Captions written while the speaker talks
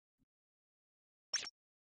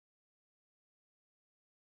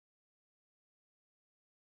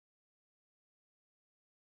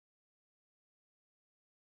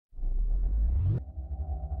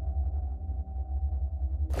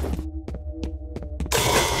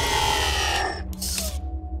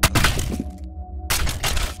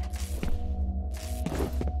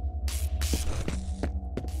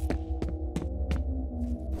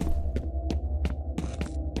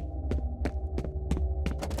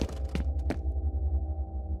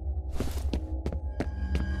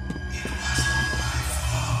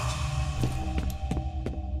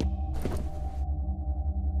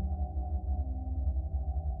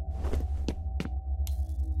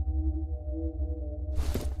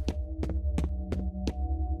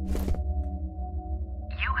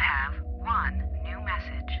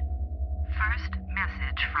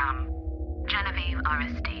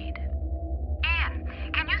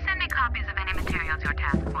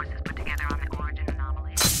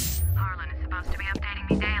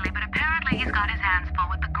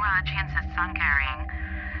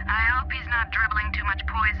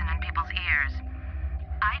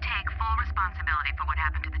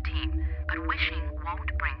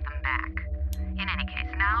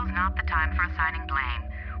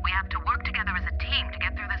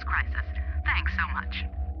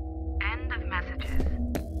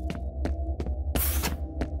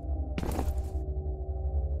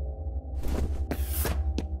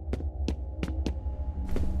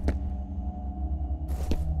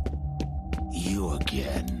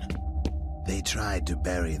Tried to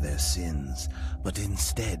bury their sins, but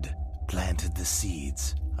instead planted the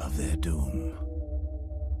seeds of their doom.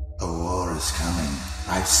 A war is coming.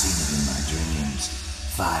 I've seen it in my dreams.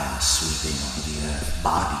 Fire sweeping over the earth,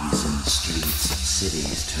 bodies in the streets,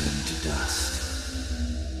 cities turned to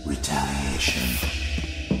dust. Retaliation.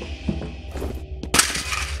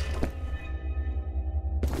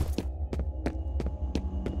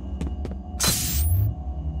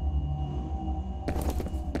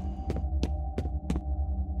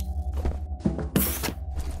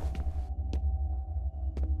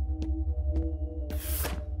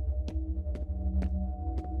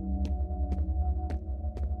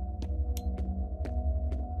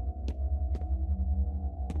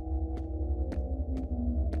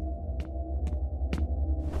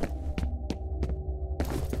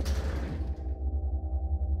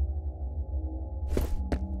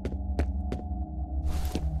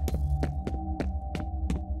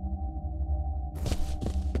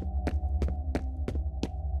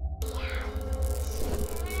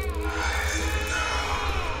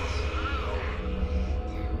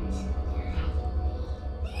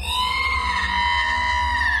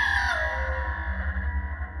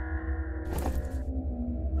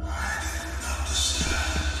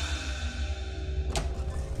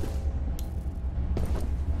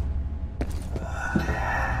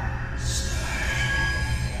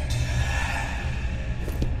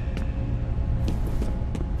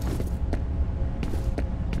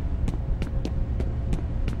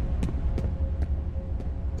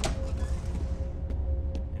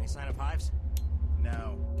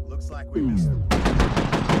 We missed them.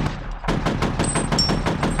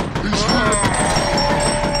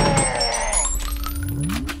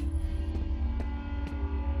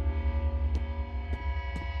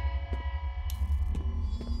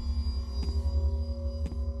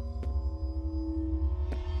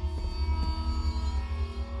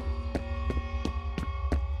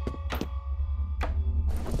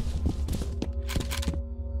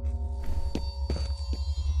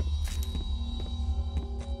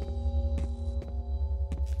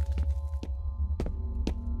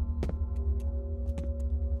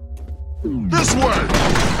 This way!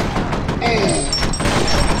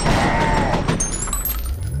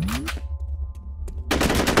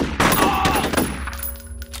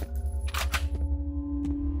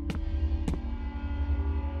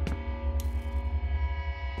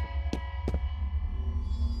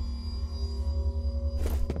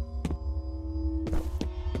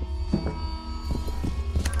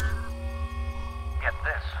 Get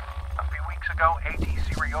this. A few weeks ago,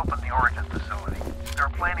 ATC reopened the Origin facility. They were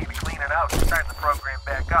planning to clean it out and start the program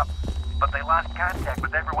back up, but they lost contact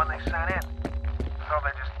with everyone they sent in. So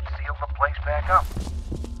they just sealed the place back up.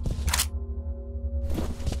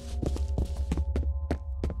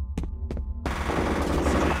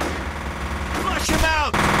 Flush him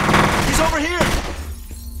out! He's over here!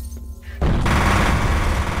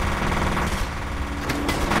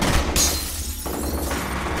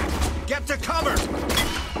 Get to cover!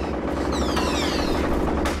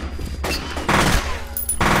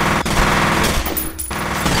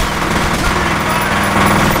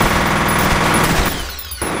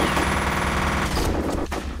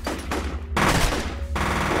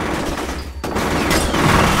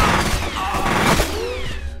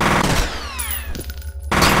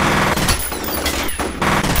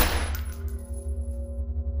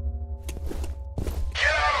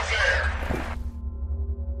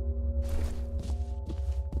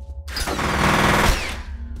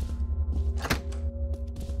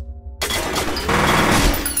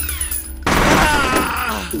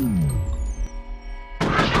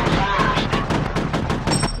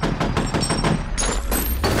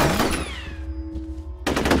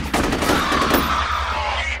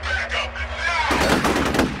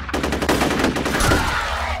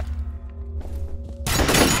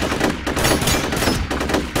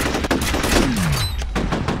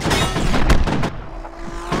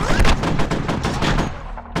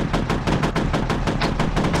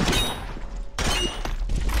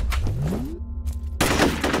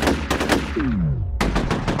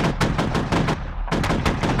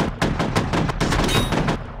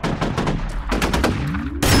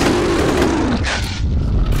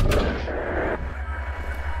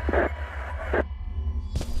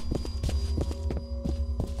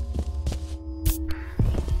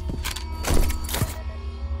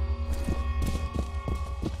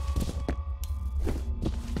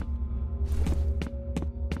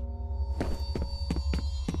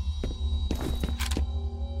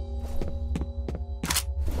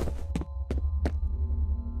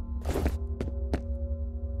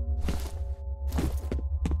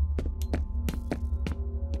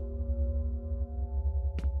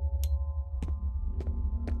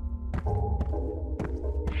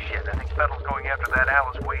 Fettel's going after that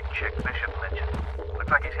Alice Wade chick Bishop mentioned.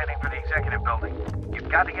 Looks like he's heading for the executive building. You've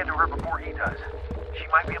got to get to her before he does. She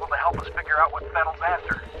might be able to help us figure out what Fettel's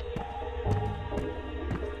after.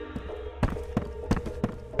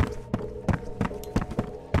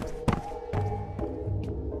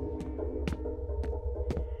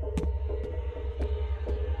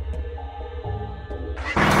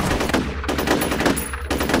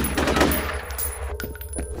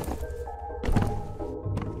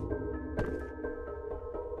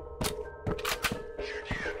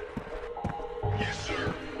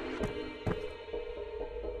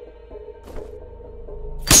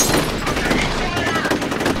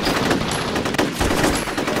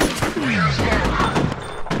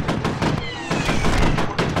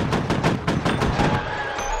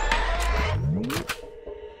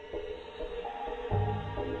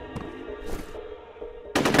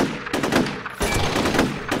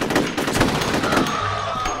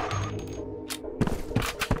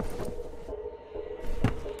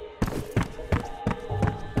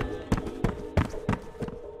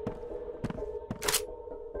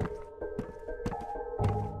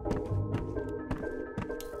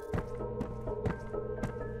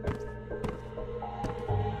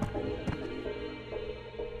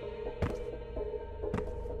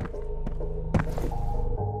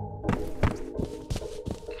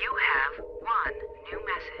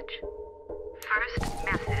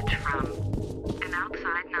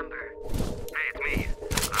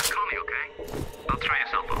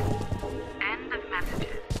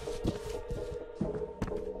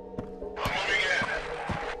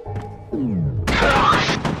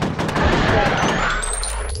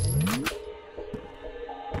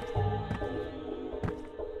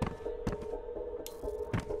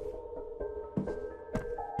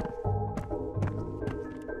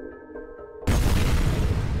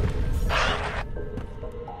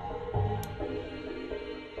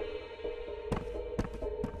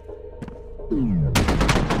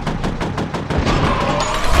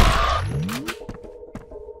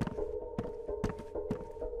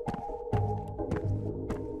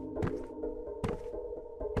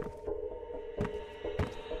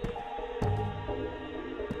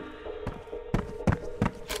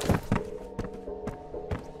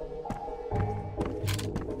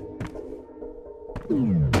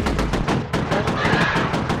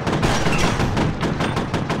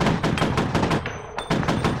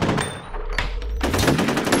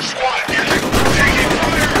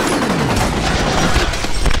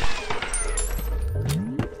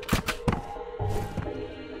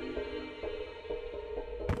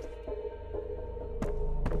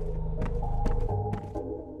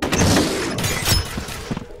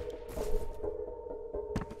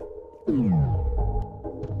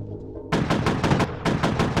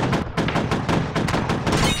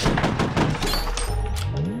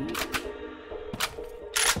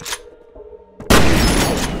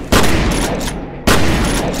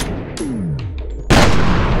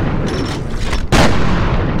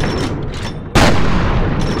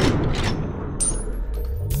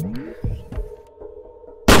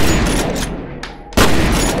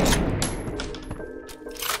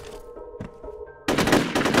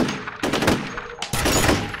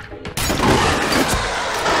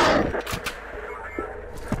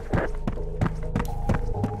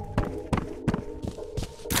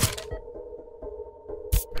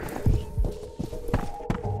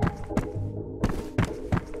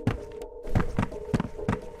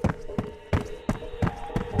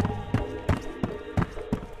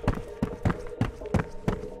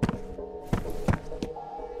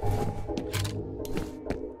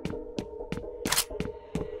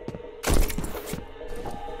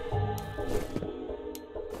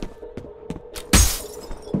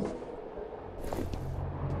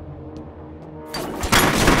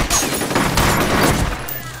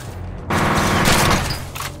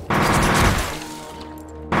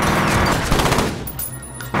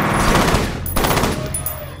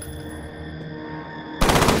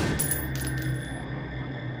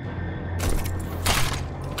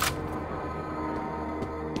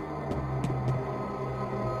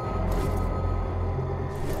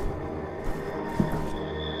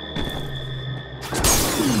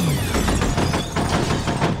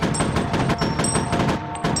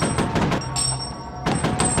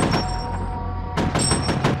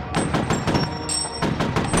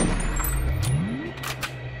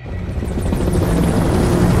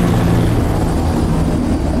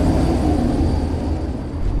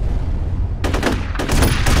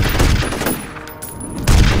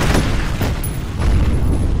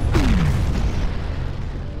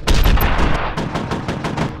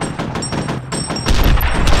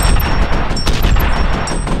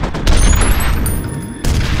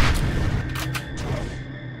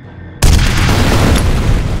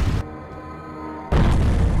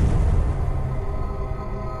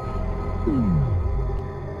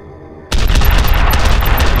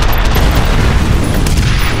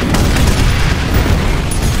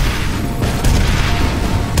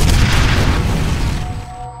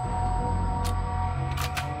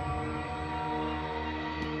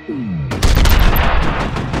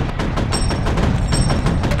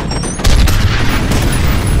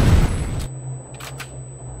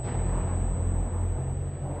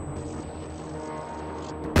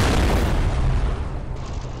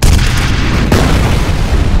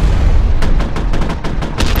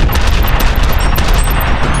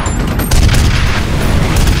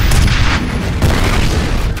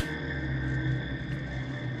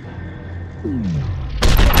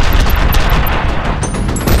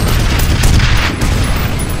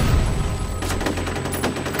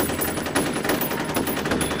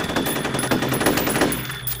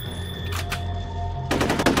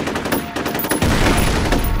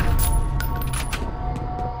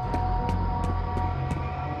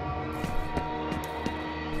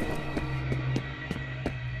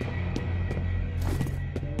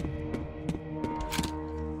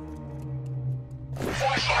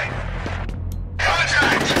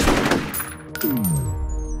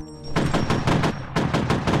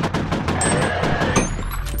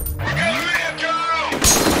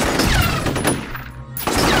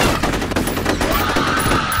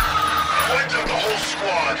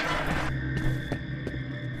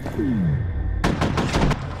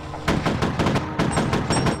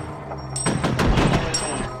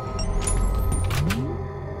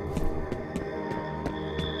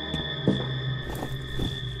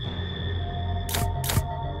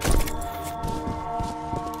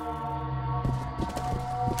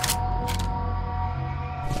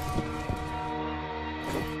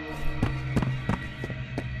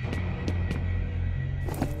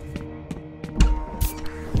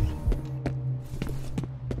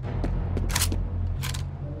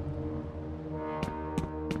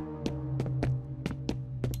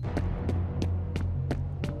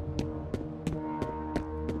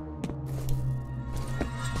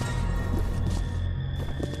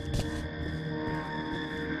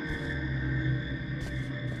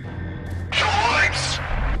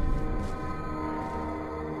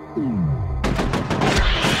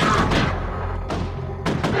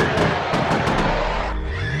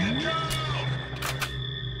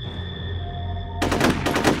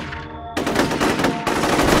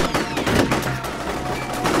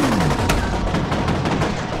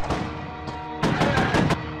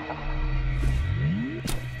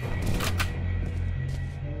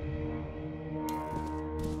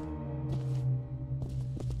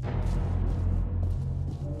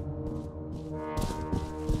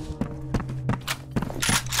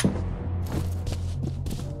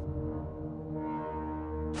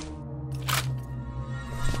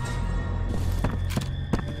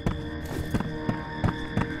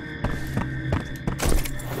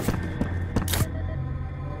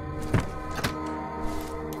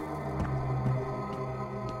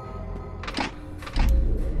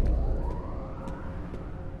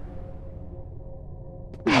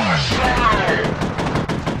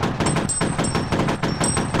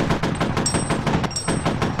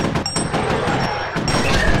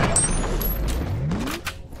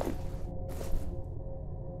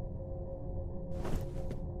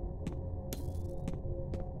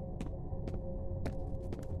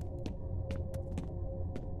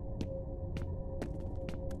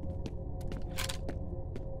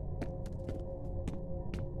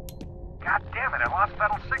 God damn it, I lost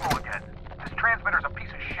battle signal again. This transmitter's a piece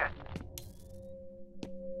of shit.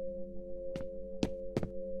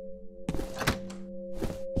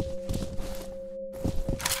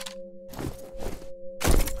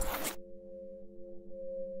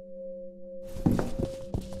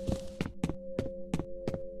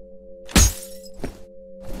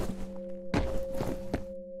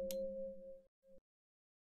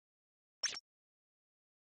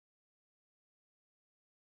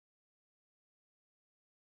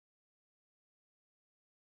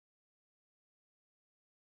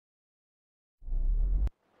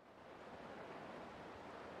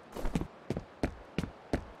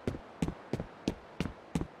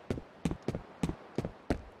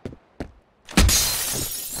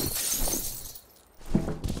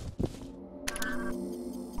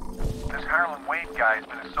 Wade guy's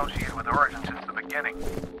been associated with Origin since the beginning.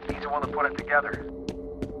 He's the one that put it together.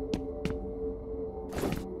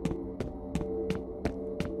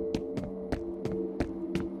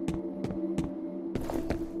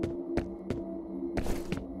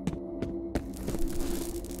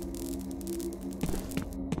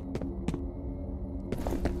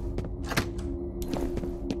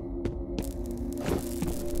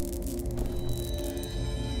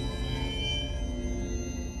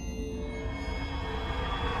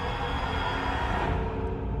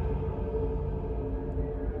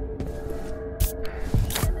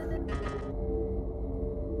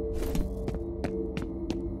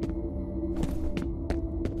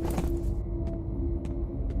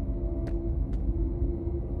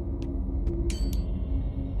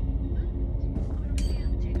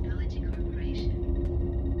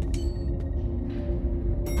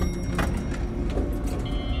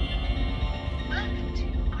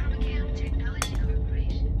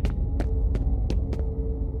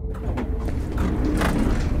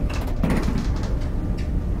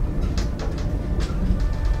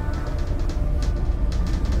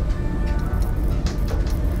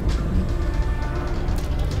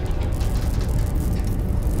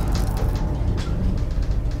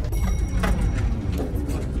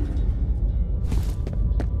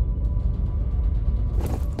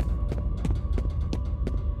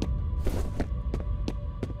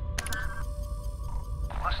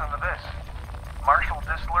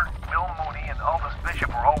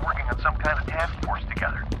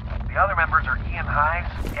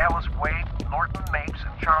 Hives, Alice Wade, Norton Mapes,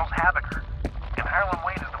 and Charles Habiger. And Harlan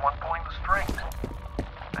Wade is the one pulling the strings.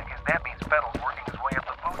 I guess that means Fettel's working his way up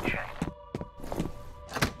the food chain.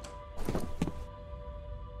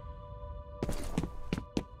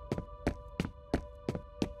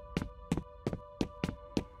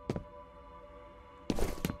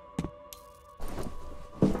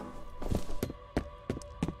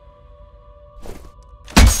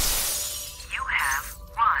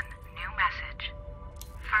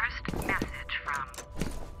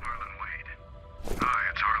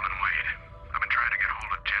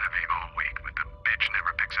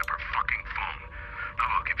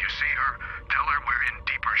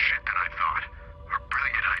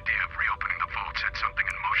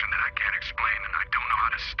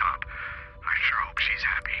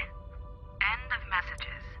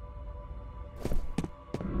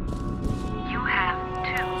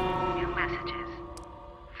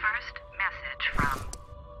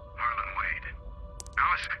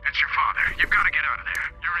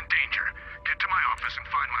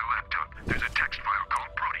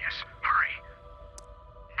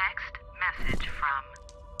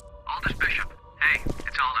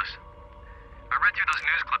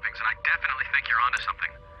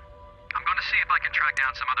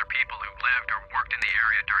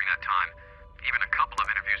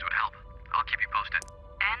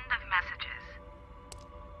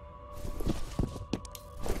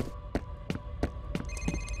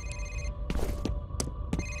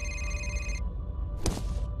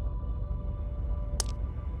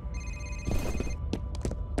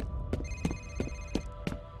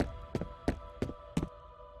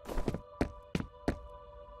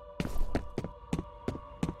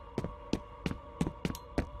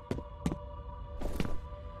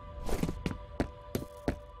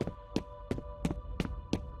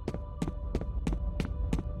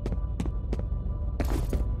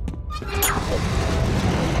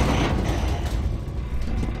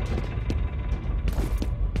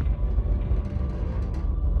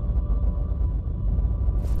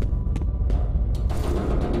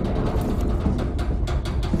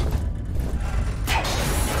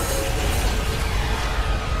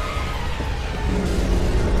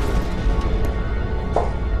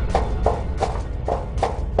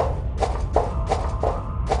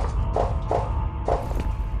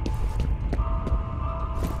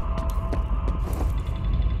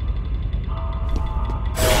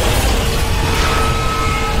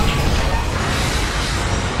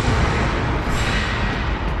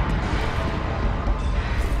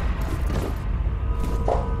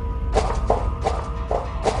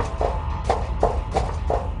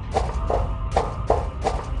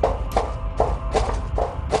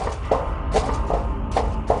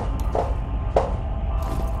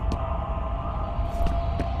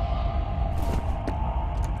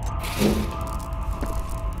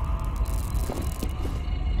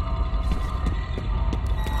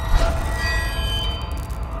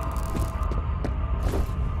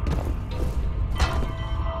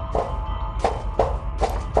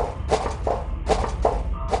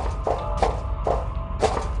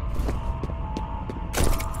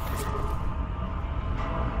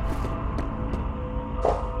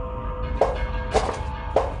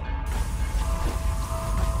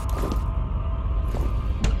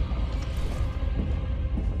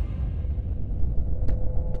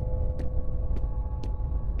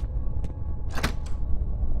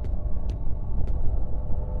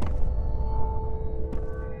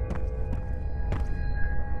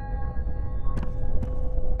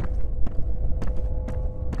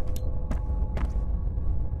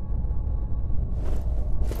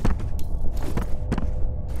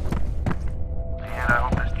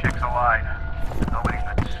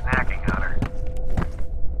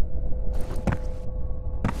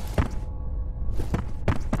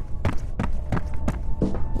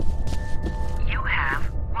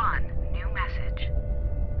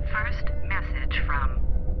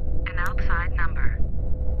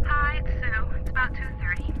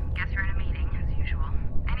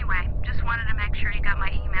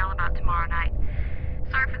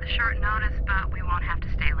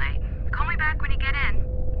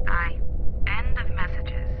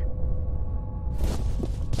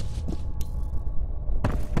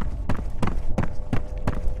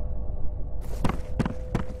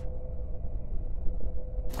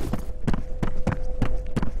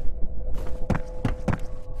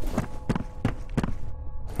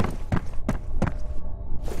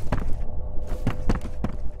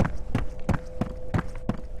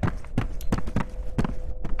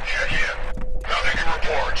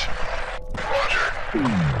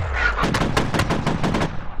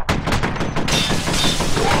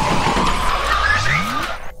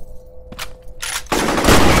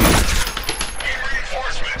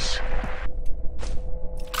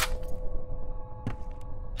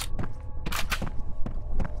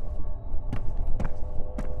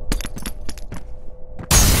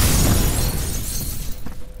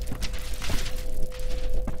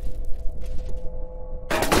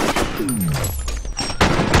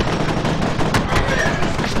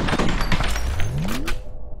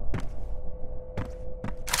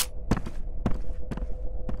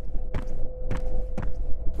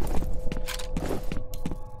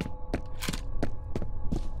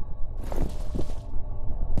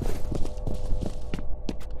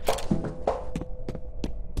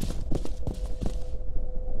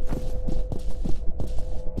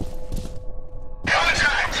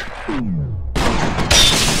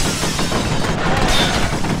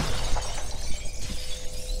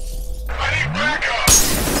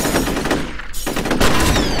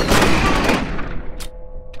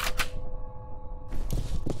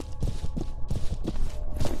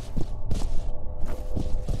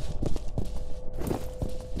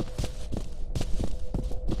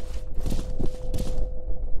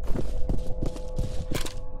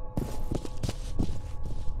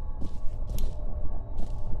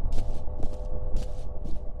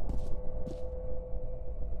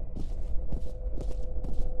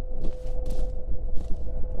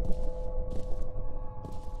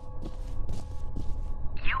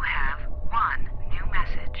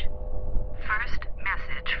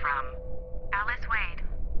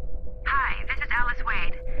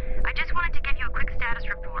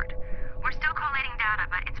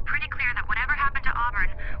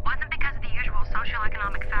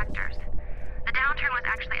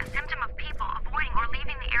 actually a symptom of people avoiding or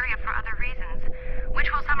leaving the area for other reasons, which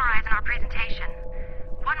we'll summarize in our presentation.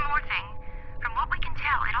 One more thing. From what we can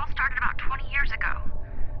tell, it all started about 20 years ago.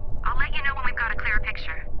 I'll let you know when we've got a clearer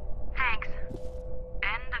picture. Thanks.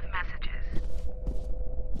 End of messages.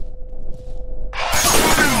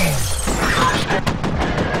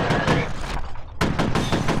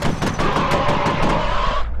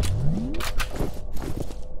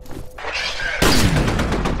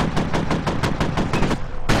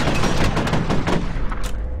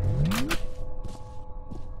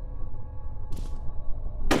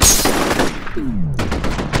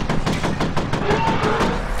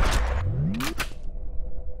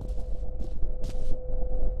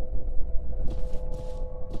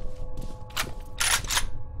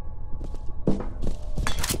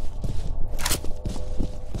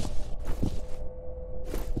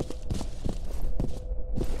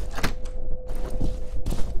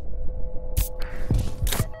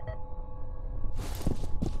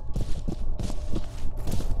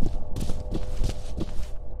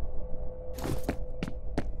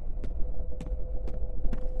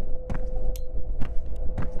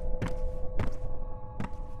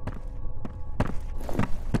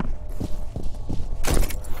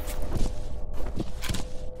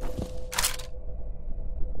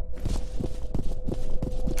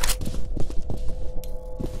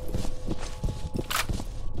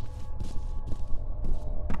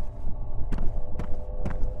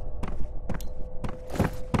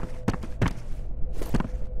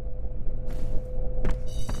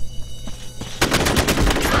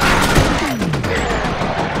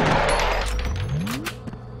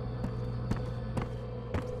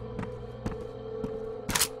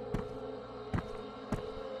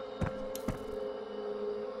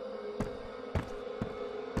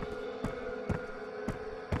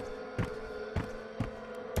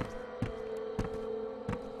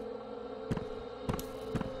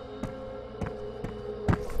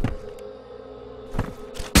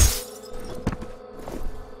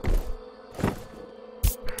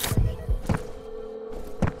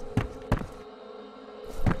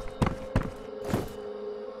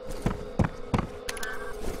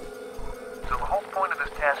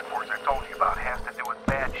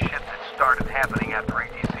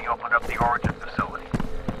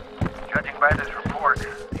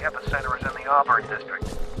 District.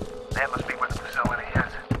 That must be where the facility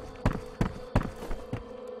is.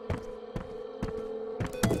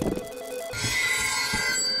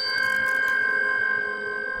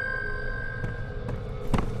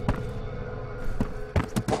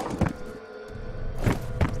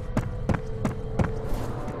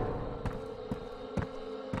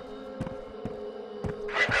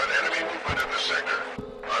 We've got enemy movement in the sector.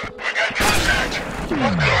 We got contact.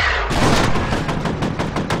 Let's go.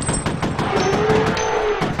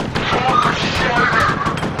 Focus,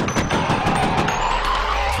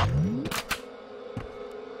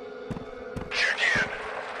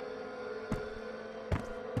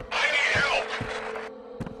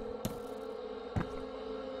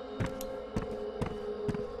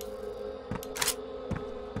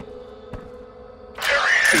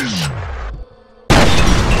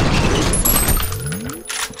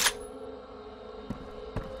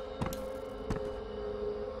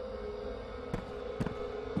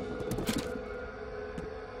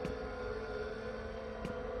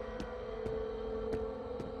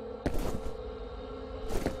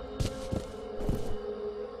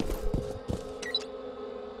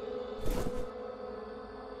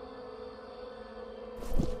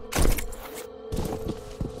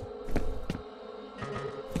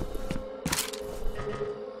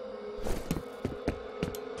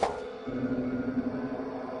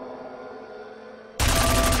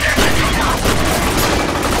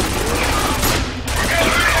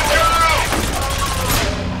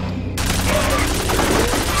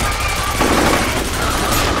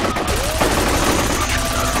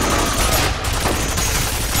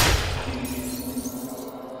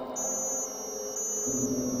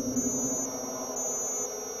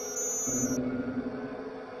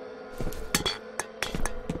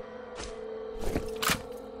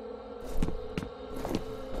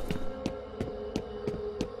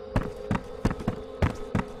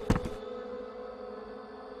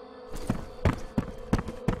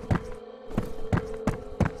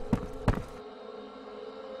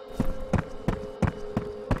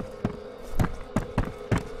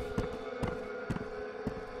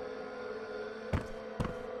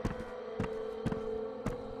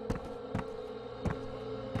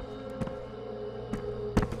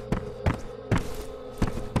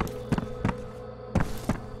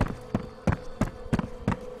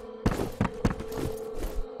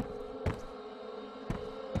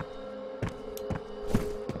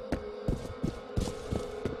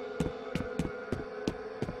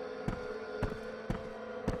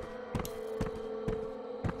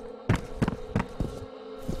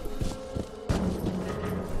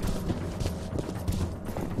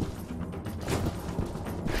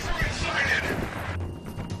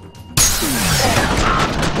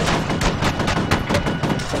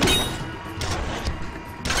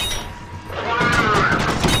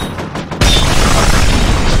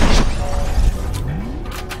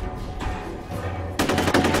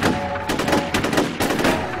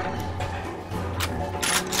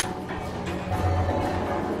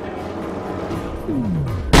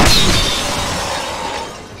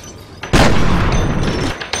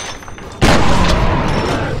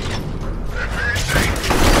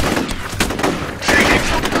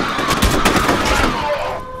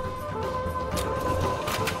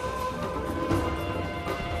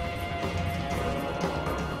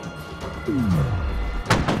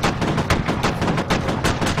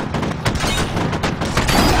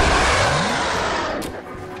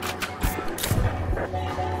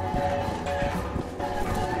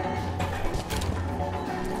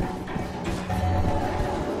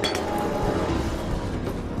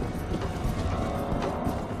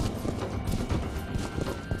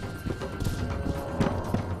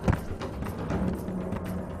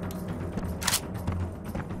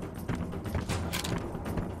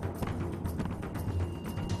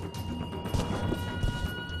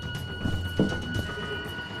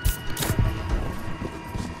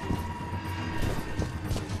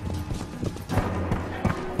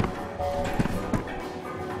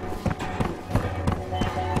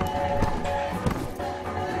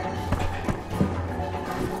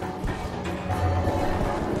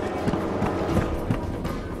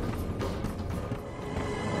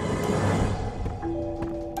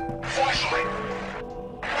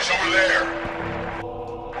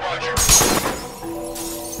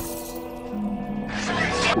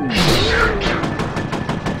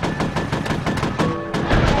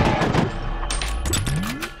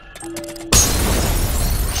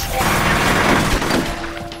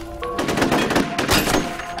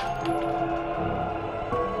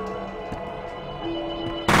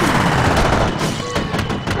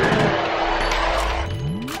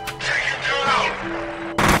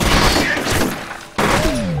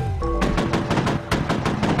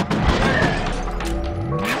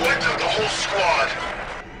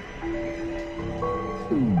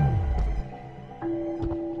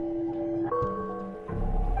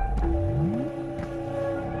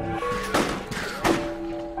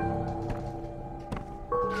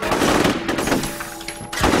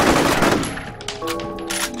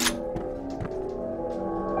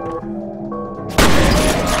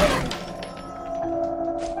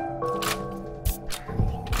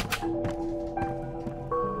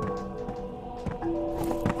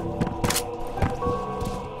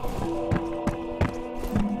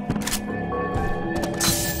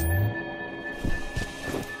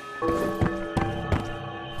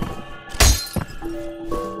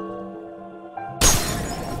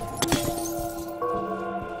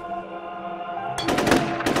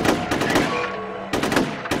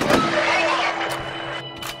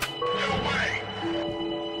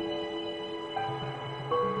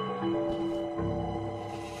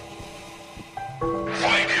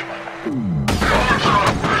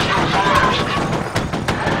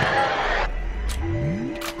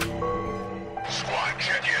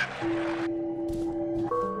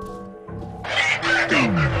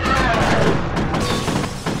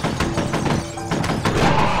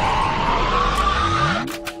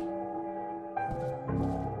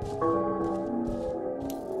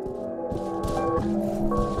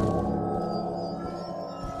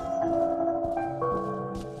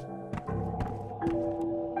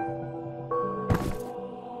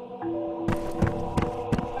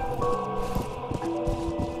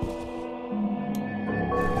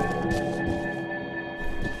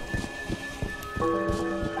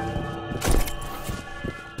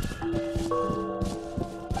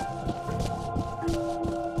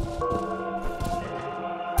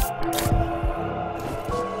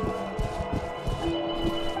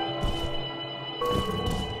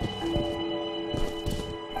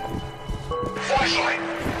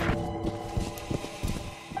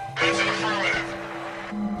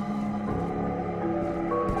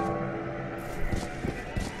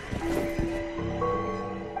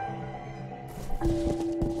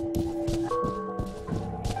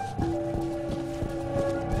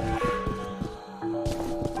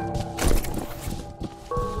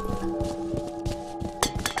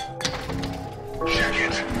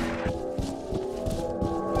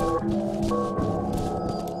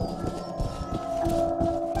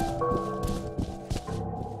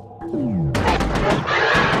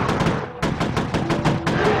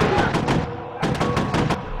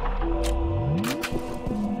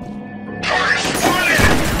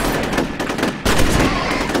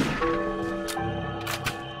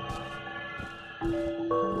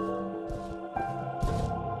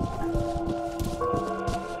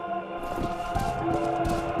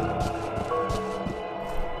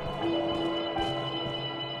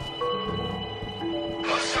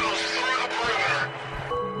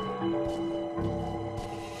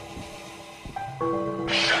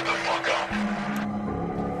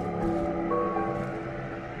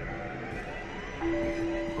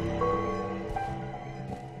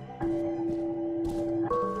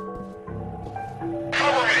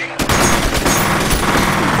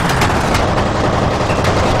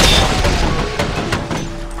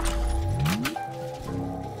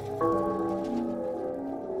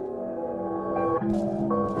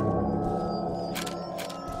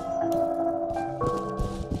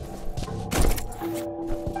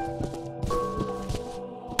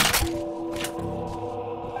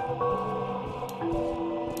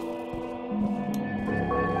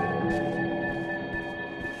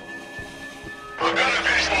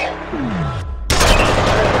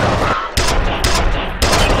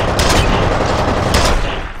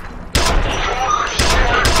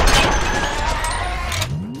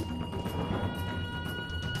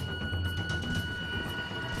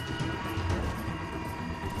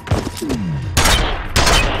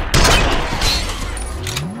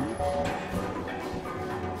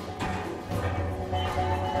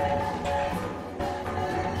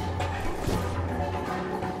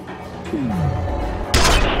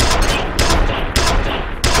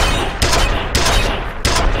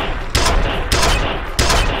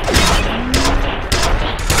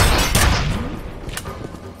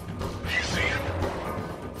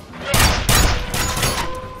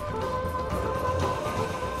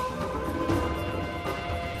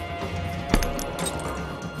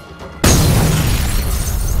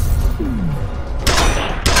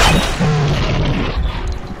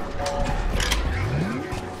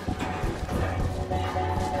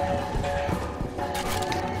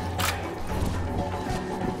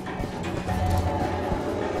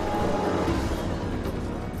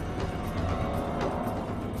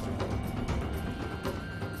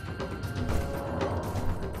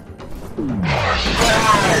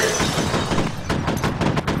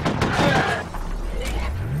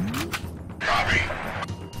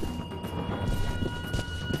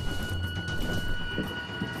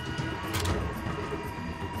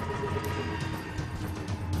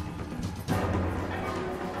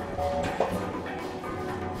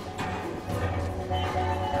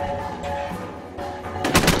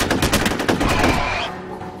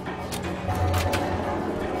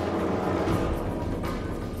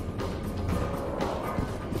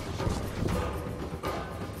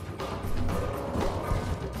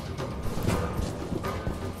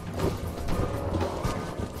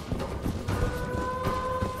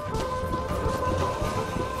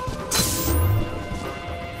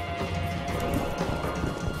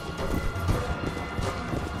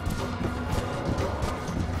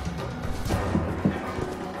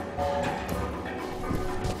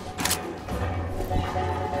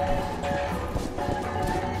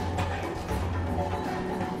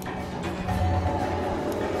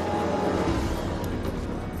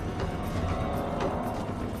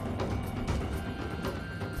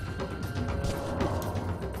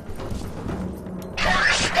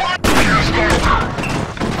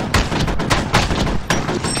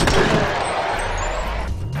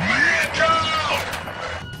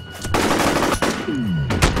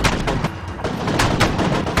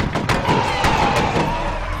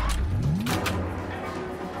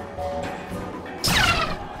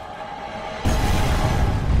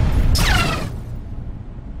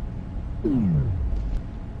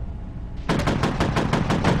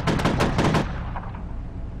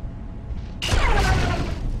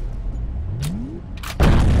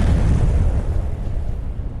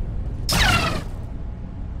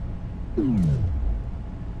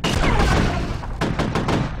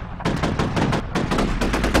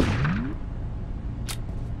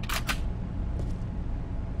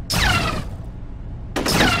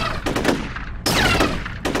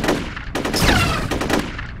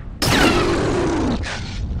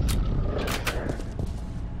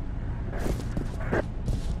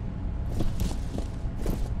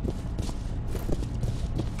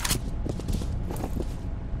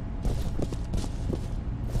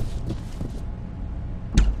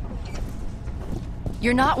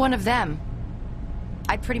 You're not one of them.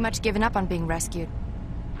 I'd pretty much given up on being rescued.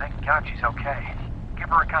 Thank God she's okay. Give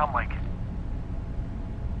her a comm link.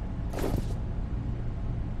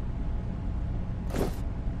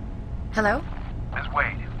 Hello? Ms.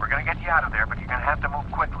 Wade, we're gonna get you out of there, but you're gonna have to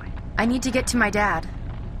move quickly. I need to get to my dad.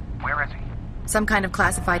 Where is he? Some kind of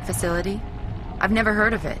classified facility. I've never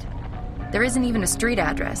heard of it. There isn't even a street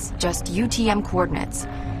address, just UTM coordinates.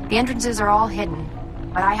 The entrances are all hidden,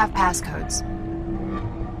 but I have passcodes.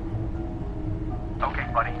 Okay,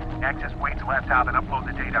 buddy. Access Wade's laptop and upload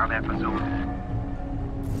the data on that facility.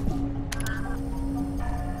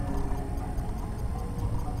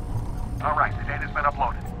 Alright, the data's been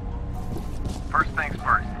uploaded. First things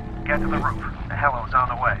first, get to the roof. The helo's on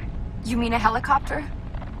the way. You mean a helicopter?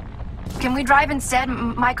 Can we drive instead?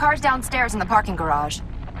 My car's downstairs in the parking garage.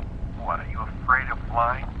 What, are you afraid of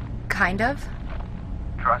flying? Kind of.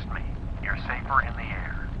 Trust me, you're safer in the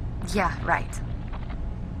air. Yeah, right.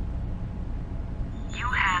 You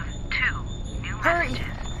have 2 new Hurry!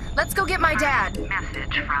 messages. Let's go get my dad.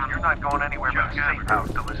 Message from... You're not going anywhere but a safe house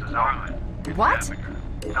till this is over. What?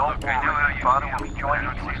 Don't worry, Father will be joining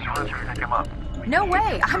you as soon as you pick him up. No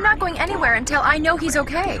way. I'm not going anywhere until I know he's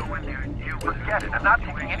okay. Forget it, I'm not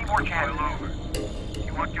taking any more chances.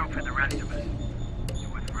 You won't do it for the rest of us.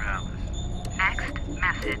 Do it for Alice. Next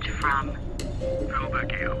message from... Fill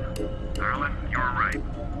back up. Darling, you're right.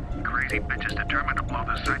 Crazy bitch is determined to blow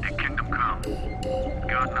this site to Kingdom Come.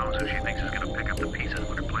 God knows who she thinks is gonna pick up the pieces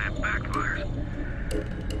when her plan backfires.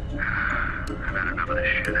 I've had enough of this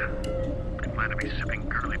shit. I plan to be sipping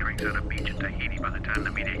girly drinks on a beach in Tahiti by the time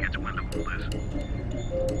the media gets wind of all this.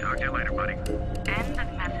 Talk to you later, buddy. End of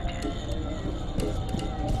messages.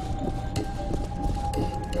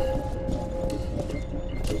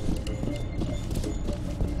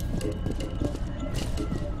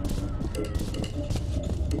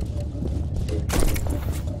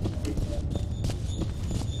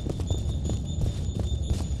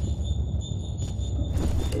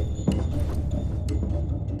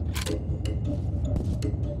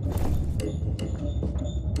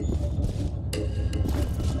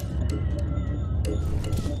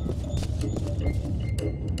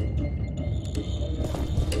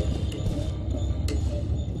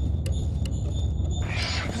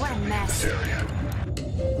 What a mess. Area.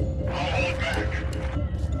 I'll hold back.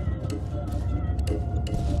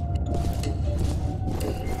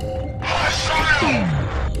 Hostile!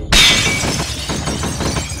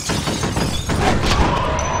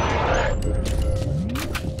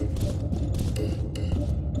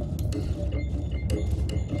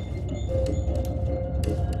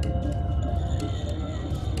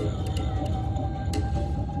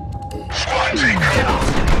 Squad take cover.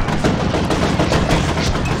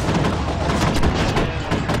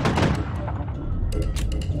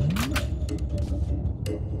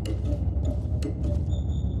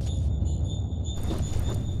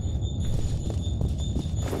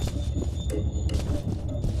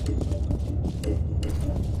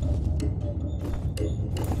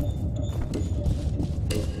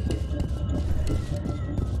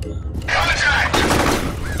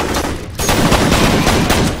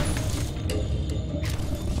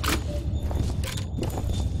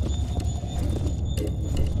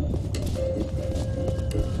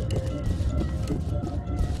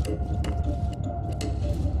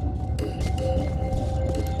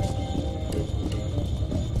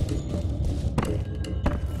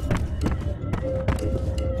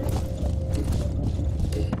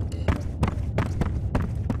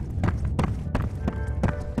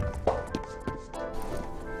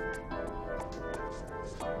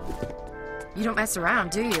 You don't mess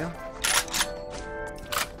around, do you?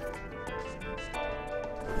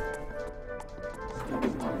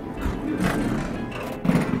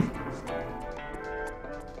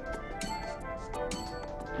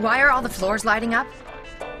 Why are all the floors lighting up?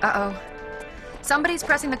 Uh-oh. Somebody's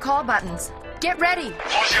pressing the call buttons. Get ready!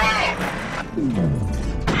 Close your mouth.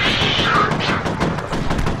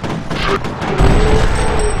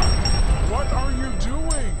 What are you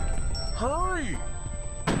doing? Hurry!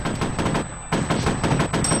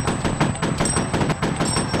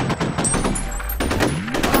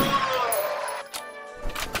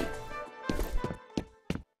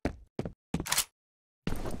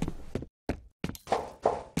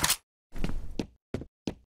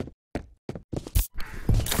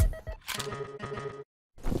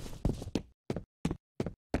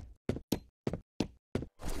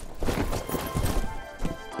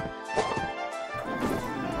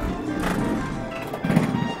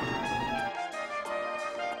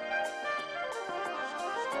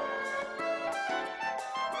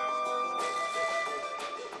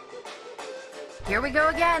 Here we go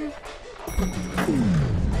again.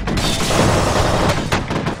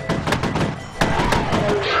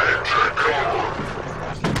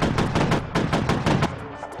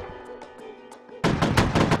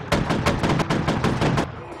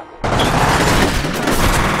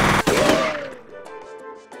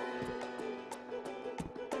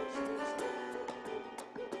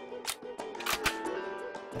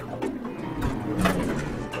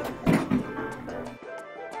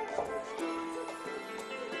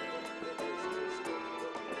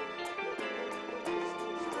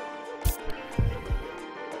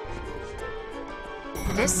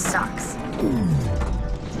 This sucks.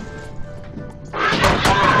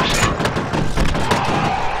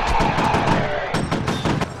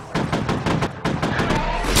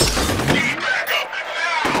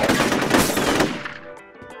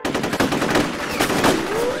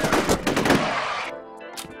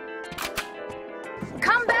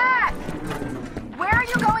 Come back! Where are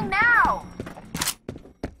you going now?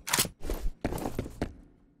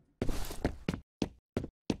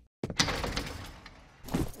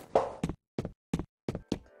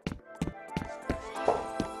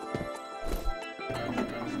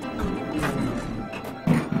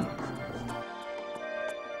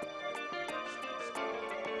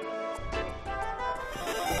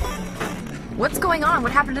 What's going on?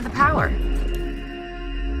 What happened to the power?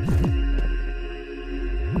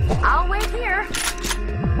 I'll wait here.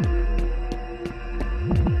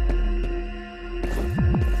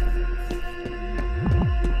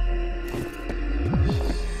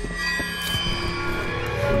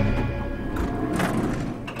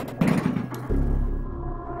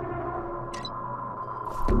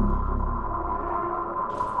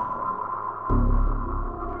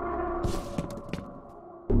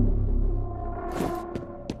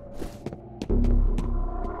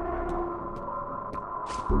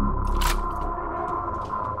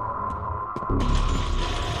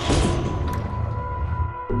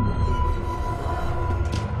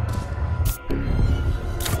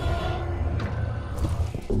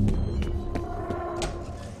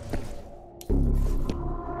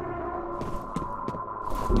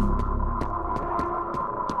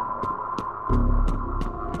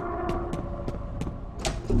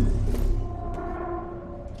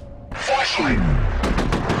 Flashlight!